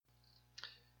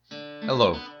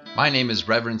Hello, my name is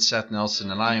Reverend Seth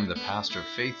Nelson, and I am the pastor of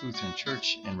Faith Lutheran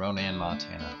Church in Ronan,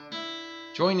 Montana.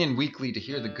 Join in weekly to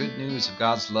hear the good news of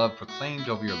God's love proclaimed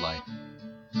over your life.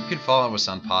 You can follow us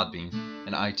on Podbean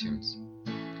and iTunes.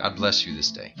 God bless you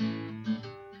this day.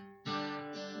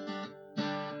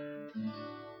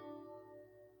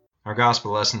 Our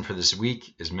gospel lesson for this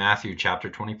week is Matthew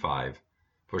chapter 25,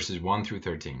 verses 1 through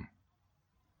 13.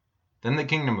 Then the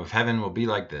kingdom of heaven will be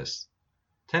like this.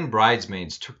 10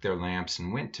 bridesmaids took their lamps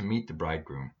and went to meet the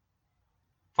bridegroom.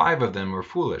 5 of them were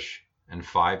foolish, and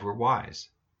 5 were wise.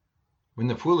 When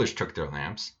the foolish took their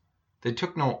lamps, they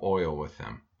took no oil with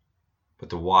them, but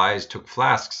the wise took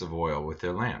flasks of oil with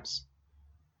their lamps.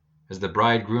 As the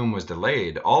bridegroom was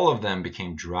delayed, all of them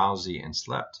became drowsy and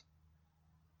slept.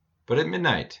 But at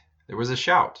midnight there was a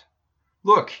shout,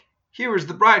 "Look, here is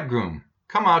the bridegroom!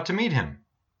 Come out to meet him!"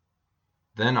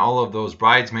 Then all of those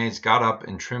bridesmaids got up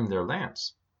and trimmed their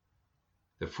lamps.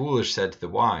 The foolish said to the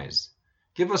wise,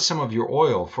 "Give us some of your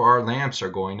oil, for our lamps are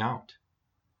going out."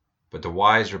 But the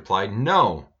wise replied,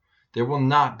 "No, there will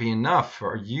not be enough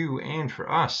for you and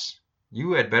for us.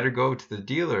 You had better go to the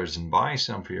dealers and buy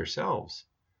some for yourselves."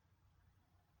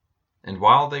 And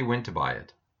while they went to buy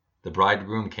it, the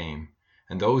bridegroom came,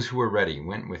 and those who were ready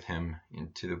went with him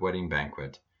into the wedding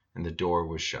banquet, and the door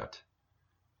was shut.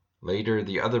 Later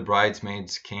the other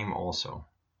bridesmaids came also,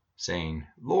 saying,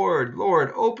 "Lord,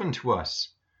 Lord, open to us."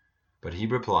 But he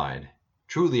replied,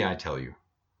 "Truly I tell you,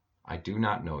 I do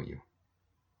not know you.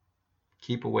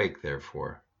 Keep awake,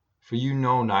 therefore, for you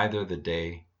know neither the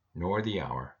day nor the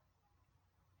hour."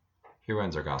 Here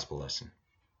ends our gospel lesson.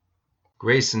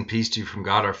 Grace and peace to you from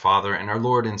God our Father and our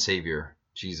Lord and Savior,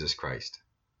 Jesus Christ.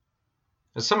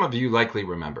 As some of you likely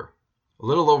remember, a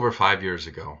little over 5 years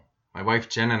ago, my wife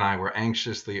Jen and I were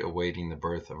anxiously awaiting the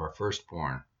birth of our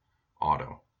firstborn,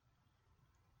 Otto.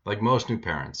 Like most new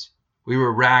parents, we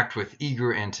were racked with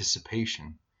eager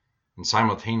anticipation and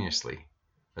simultaneously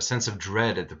a sense of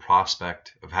dread at the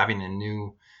prospect of having a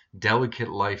new, delicate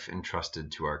life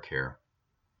entrusted to our care.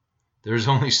 There is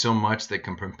only so much that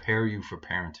can prepare you for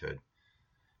parenthood.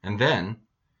 And then,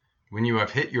 when you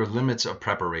have hit your limits of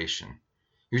preparation,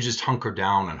 you just hunker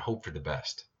down and hope for the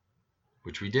best,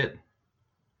 which we did.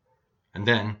 And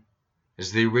then,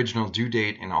 as the original due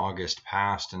date in August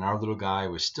passed and our little guy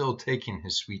was still taking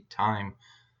his sweet time,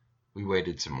 we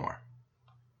waited some more.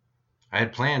 I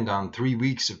had planned on 3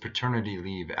 weeks of paternity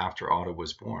leave after Otto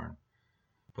was born,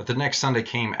 but the next Sunday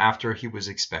came after he was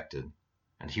expected,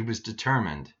 and he was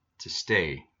determined to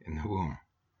stay in the womb.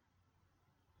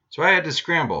 So I had to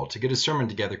scramble to get a sermon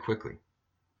together quickly.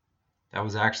 That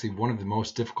was actually one of the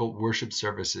most difficult worship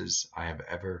services I have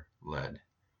ever led.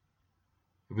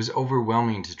 It was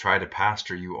overwhelming to try to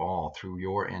pastor you all through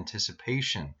your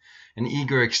anticipation and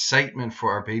eager excitement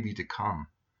for our baby to come,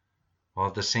 while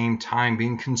at the same time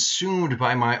being consumed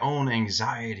by my own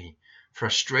anxiety,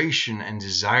 frustration, and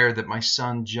desire that my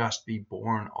son just be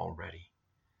born already.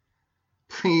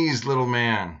 "Please, little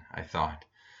man," I thought,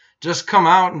 "just come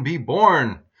out and be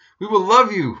born. We will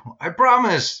love you, I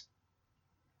promise."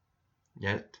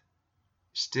 Yet,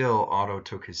 still Otto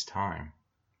took his time.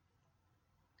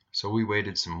 So we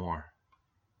waited some more.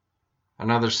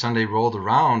 Another Sunday rolled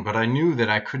around, but I knew that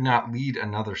I could not lead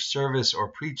another service or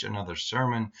preach another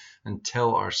sermon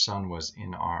until our son was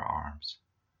in our arms.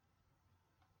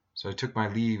 So I took my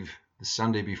leave the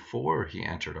Sunday before he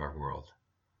entered our world.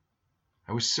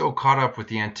 I was so caught up with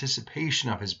the anticipation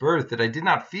of his birth that I did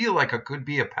not feel like I could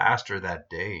be a pastor that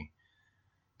day.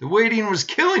 The waiting was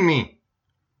killing me.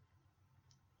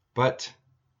 But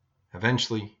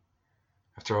eventually,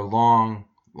 after a long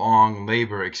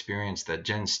labor experience that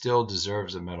Jen still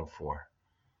deserves a medal for,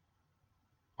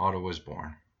 Otto was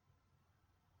born.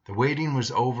 The waiting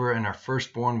was over and our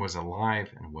firstborn was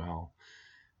alive and well,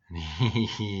 and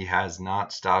he has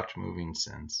not stopped moving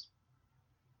since.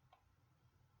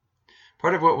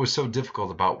 Part of what was so difficult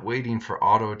about waiting for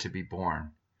Otto to be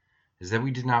born is that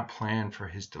we did not plan for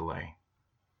his delay.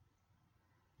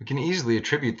 We can easily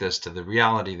attribute this to the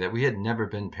reality that we had never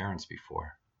been parents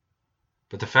before.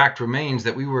 But the fact remains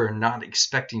that we were not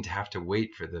expecting to have to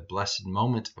wait for the blessed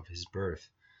moment of his birth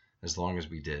as long as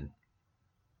we did.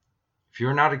 If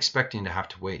you're not expecting to have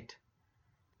to wait,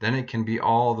 then it can be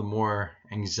all the more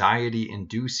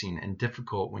anxiety-inducing and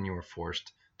difficult when you are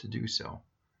forced to do so.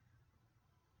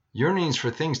 Yearnings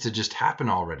for things to just happen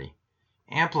already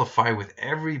amplify with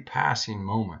every passing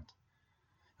moment,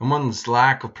 and one's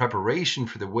lack of preparation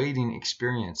for the waiting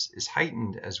experience is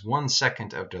heightened as 1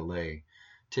 second of delay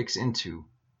ticks into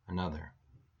another.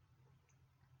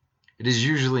 It is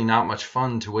usually not much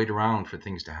fun to wait around for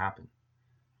things to happen,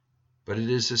 but it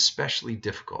is especially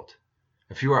difficult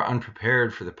if you are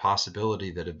unprepared for the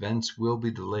possibility that events will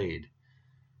be delayed,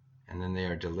 and then they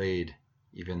are delayed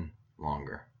even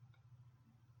longer.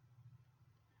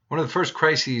 One of the first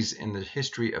crises in the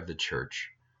history of the church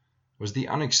was the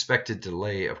unexpected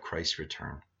delay of Christ's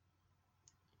return.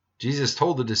 Jesus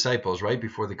told the disciples right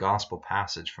before the gospel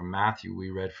passage from Matthew we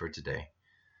read for today,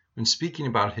 when speaking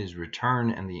about his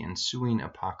return and the ensuing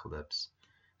apocalypse,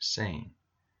 saying,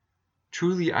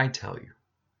 "Truly I tell you,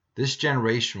 this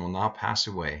generation will not pass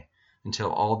away until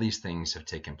all these things have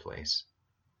taken place."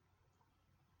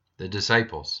 The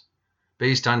disciples,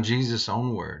 based on Jesus'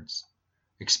 own words,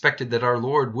 expected that our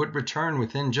Lord would return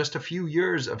within just a few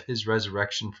years of his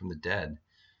resurrection from the dead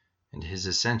and his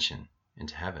ascension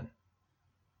into heaven.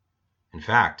 In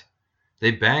fact,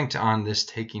 they banked on this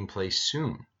taking place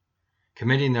soon,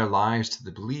 committing their lives to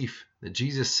the belief that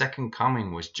Jesus' second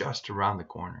coming was just around the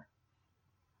corner.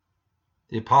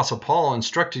 The Apostle Paul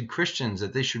instructed Christians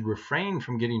that they should refrain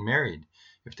from getting married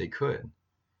if they could,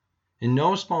 in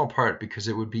no small part because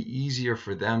it would be easier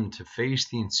for them to face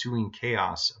the ensuing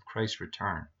chaos of Christ's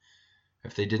return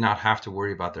if they did not have to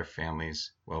worry about their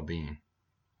family's well-being.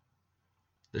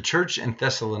 The church in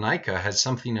Thessalonica had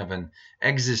something of an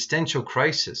existential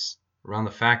crisis around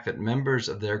the fact that members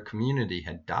of their community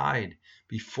had died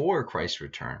before Christ's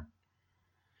return,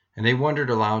 and they wondered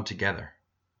aloud together,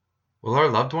 will our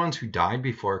loved ones who died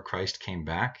before Christ came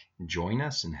back join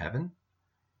us in heaven?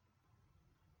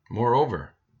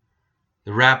 Moreover,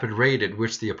 the rapid rate at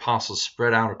which the apostles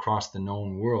spread out across the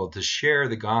known world to share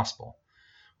the gospel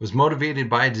was motivated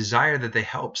by a desire that they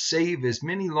help save as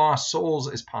many lost souls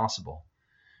as possible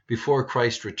before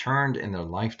Christ returned in their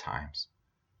lifetimes.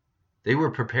 They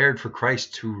were prepared for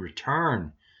Christ to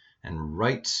return, and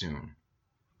right soon.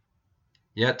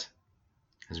 Yet,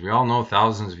 as we all know,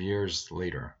 thousands of years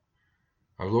later,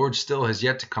 our Lord still has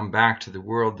yet to come back to the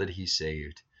world that he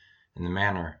saved in the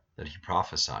manner that he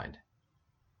prophesied.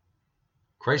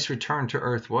 Christ's return to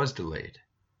earth was delayed,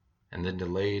 and then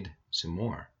delayed some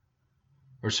more.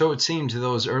 Or so it seemed to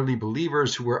those early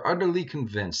believers who were utterly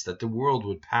convinced that the world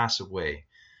would pass away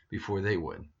before they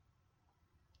would.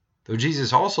 Though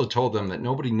Jesus also told them that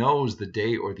nobody knows the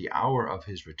day or the hour of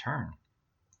his return,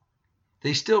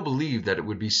 they still believed that it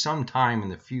would be some time in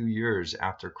the few years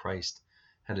after Christ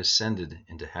had ascended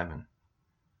into heaven.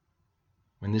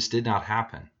 When this did not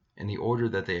happen in the order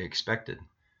that they expected,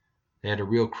 they had a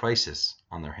real crisis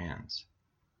on their hands.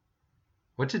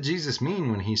 What did Jesus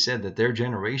mean when he said that their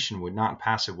generation would not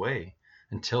pass away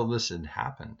until this had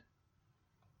happened?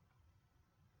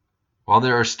 While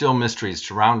there are still mysteries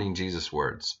surrounding Jesus'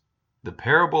 words, the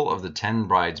parable of the 10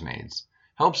 bridesmaids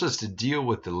helps us to deal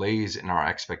with delays in our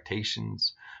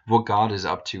expectations of what God is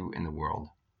up to in the world.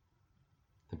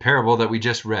 The parable that we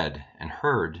just read and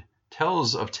heard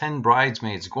tells of 10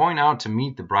 bridesmaids going out to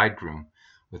meet the bridegroom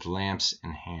with lamps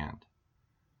in hand.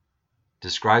 It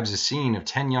describes a scene of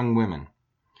 10 young women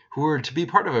who were to be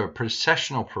part of a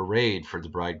processional parade for the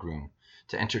bridegroom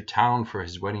to enter town for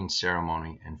his wedding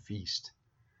ceremony and feast.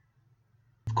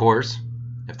 Of course,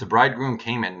 if the bridegroom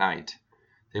came at night,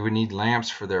 they would need lamps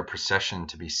for their procession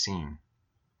to be seen.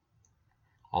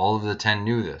 All of the 10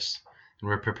 knew this and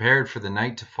were prepared for the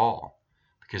night to fall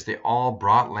because they all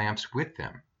brought lamps with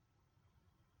them.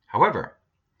 However,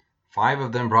 5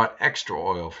 of them brought extra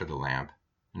oil for the lamp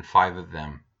and 5 of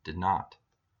them did not.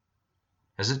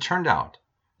 As it turned out,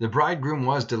 the bridegroom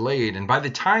was delayed, and by the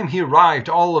time he arrived,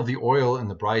 all of the oil in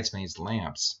the bridesmaids'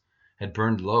 lamps had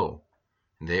burned low,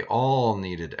 and they all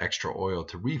needed extra oil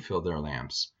to refill their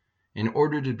lamps in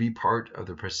order to be part of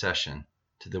the procession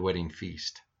to the wedding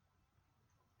feast.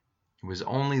 It was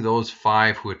only those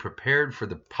 5 who had prepared for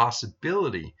the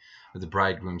possibility of the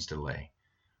bridegroom's delay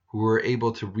who were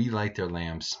able to relight their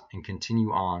lamps and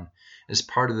continue on as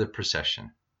part of the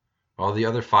procession, while the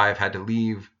other 5 had to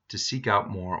leave to seek out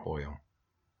more oil.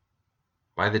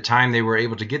 By the time they were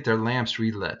able to get their lamps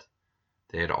relit,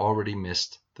 they had already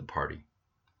missed the party.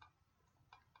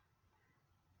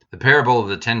 The parable of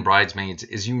the 10 bridesmaids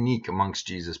is unique amongst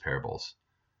Jesus' parables.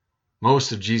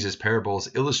 Most of Jesus' parables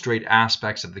illustrate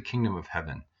aspects of the kingdom of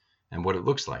heaven and what it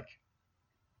looks like.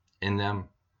 In them,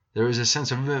 there is a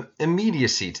sense of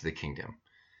immediacy to the kingdom,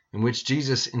 in which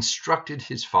Jesus instructed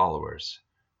his followers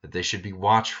that they should be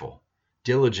watchful,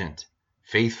 diligent,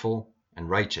 faithful, and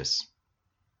righteous.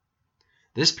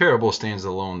 This parable stands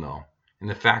alone, though, in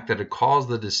the fact that it calls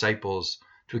the disciples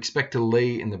to expect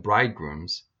delay in the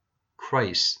bridegroom's,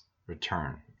 Christ's,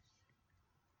 return.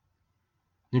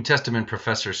 New Testament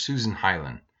professor Susan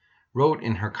Hyland wrote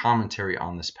in her commentary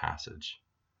on this passage,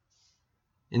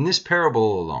 "In this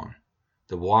parable alone,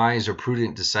 the wise or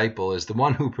prudent disciple is the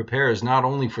one who prepares not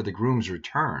only for the groom's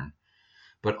return,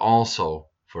 but also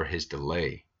for his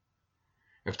delay.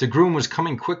 If the groom was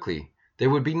coming quickly, there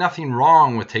would be nothing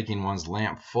wrong with taking one's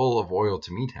lamp full of oil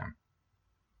to meet him.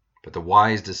 But the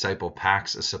wise disciple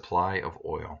packs a supply of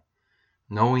oil,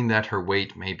 knowing that her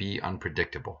wait may be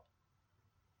unpredictable.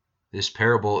 This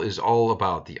parable is all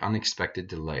about the unexpected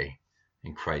delay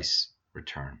in Christ's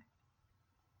return.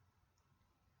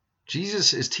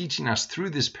 Jesus is teaching us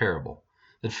through this parable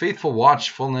that faithful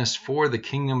watchfulness for the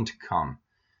kingdom to come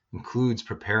includes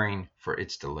preparing for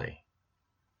its delay.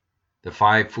 The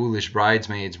 5 foolish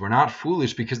bridesmaids were not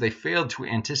foolish because they failed to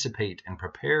anticipate and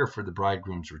prepare for the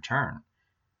bridegroom's return.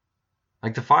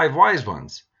 Like the 5 wise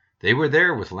ones, they were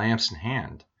there with lamps in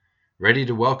hand, ready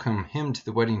to welcome him to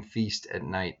the wedding feast at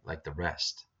night like the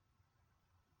rest.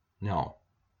 No,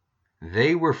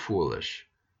 they were foolish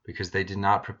because they did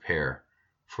not prepare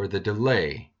for the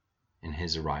delay in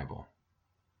his arrival.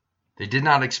 They did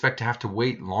not expect to have to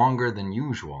wait longer than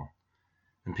usual,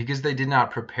 and because they did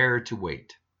not prepare to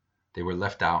wait, they were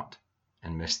left out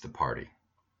and missed the party.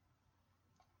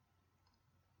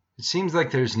 It seems like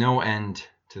there's no end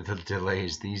to the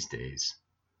delays these days.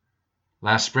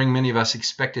 Last spring, many of us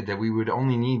expected that we would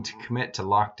only need to commit to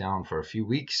lockdown for a few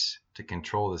weeks to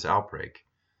control this outbreak.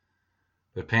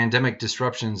 But pandemic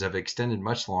disruptions have extended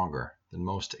much longer than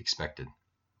most expected.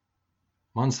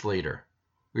 Months later,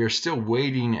 we are still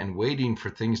waiting for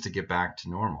things to get back to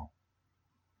normal.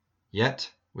 Yet,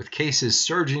 with cases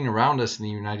surging around us in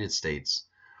the United States,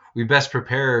 we best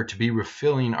prepare to be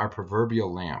refilling our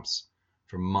proverbial lamps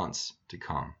for months to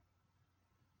come.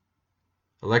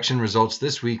 Election results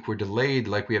this week were delayed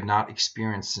like we have not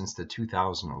experienced since the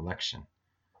 2000 election,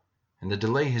 and the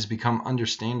delay has become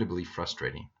understandably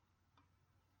frustrating.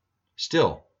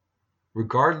 Still,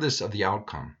 regardless of the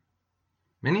outcome,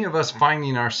 many of us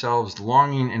finding ourselves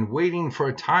longing and waiting for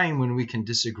a time when we can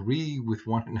disagree with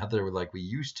one another like we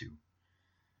used to,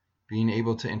 being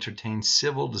able to entertain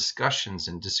civil discussions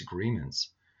and disagreements,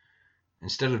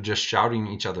 instead of just shouting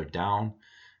each other down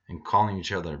and calling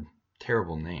each other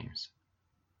terrible names.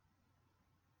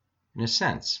 In a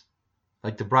sense,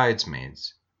 like the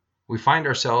bridesmaids, we find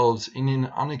ourselves in an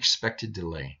unexpected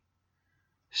delay,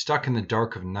 stuck in the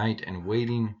dark of night and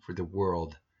waiting for the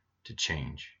world to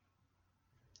change.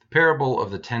 The parable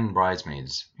of the 10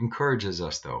 bridesmaids encourages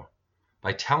us, though,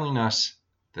 by telling us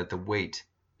that the wait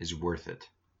is worth it.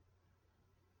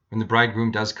 When the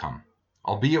bridegroom does come,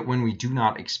 albeit when we do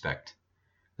not expect,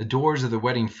 the doors of the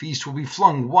wedding feast will be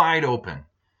flung wide open,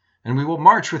 and we will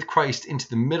march with Christ into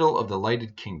the middle of the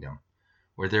lighted kingdom,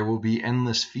 where there will be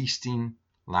endless feasting,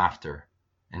 laughter,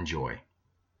 and joy.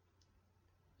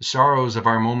 The sorrows of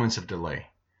our moments of delay,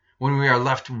 when we are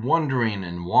left wondering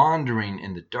and wandering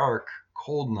in the dark,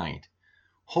 cold night,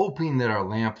 hoping that our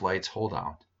lamp lights hold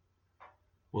out,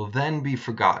 will then be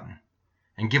forgotten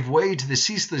and give way to the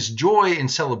ceaseless joy and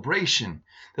celebration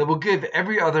that will give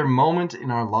every other moment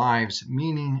in our lives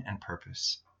meaning and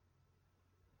purpose.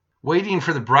 Waiting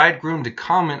for the bridegroom to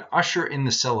come and usher in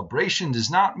the celebration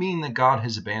does not mean that God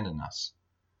has abandoned us.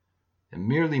 It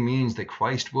merely means that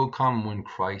Christ will come when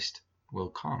Christ will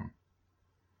come.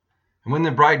 And when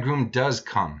the bridegroom does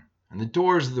come and the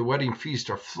doors of the wedding feast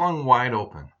are flung wide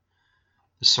open,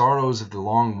 the sorrows of the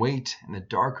long wait and the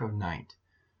dark of night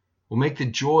will make the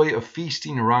joy of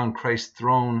feasting around Christ's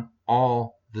throne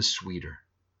all the sweeter.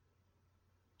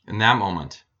 In that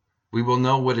moment, we will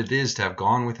know what it is to have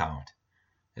gone without,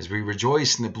 as we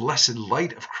rejoice in the blessed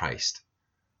light of Christ,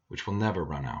 which will never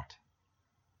run out.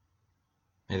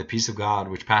 May the peace of God,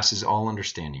 which passes all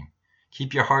understanding,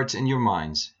 keep your hearts and your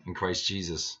minds in Christ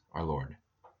Jesus our Lord.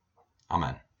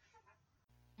 Amen.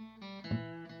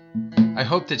 I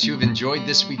hope that you have enjoyed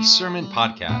this week's sermon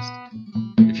podcast.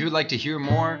 If you would like to hear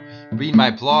more, read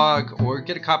my blog, or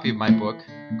get a copy of my book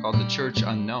called The Church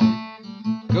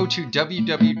Unknown, go to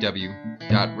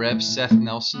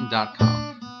www.revsethnelson.com.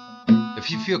 If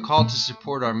you feel called to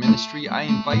support our ministry, I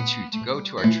invite you to go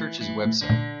to our church's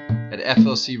website at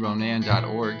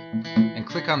flcronan.org and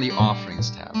click on the Offerings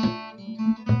tab.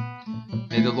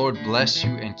 May the Lord bless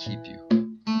you and keep you.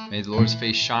 May the Lord's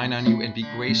face shine on you and be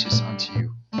gracious unto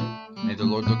you. May the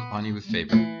Lord look upon you with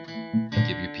favor and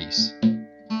give you peace.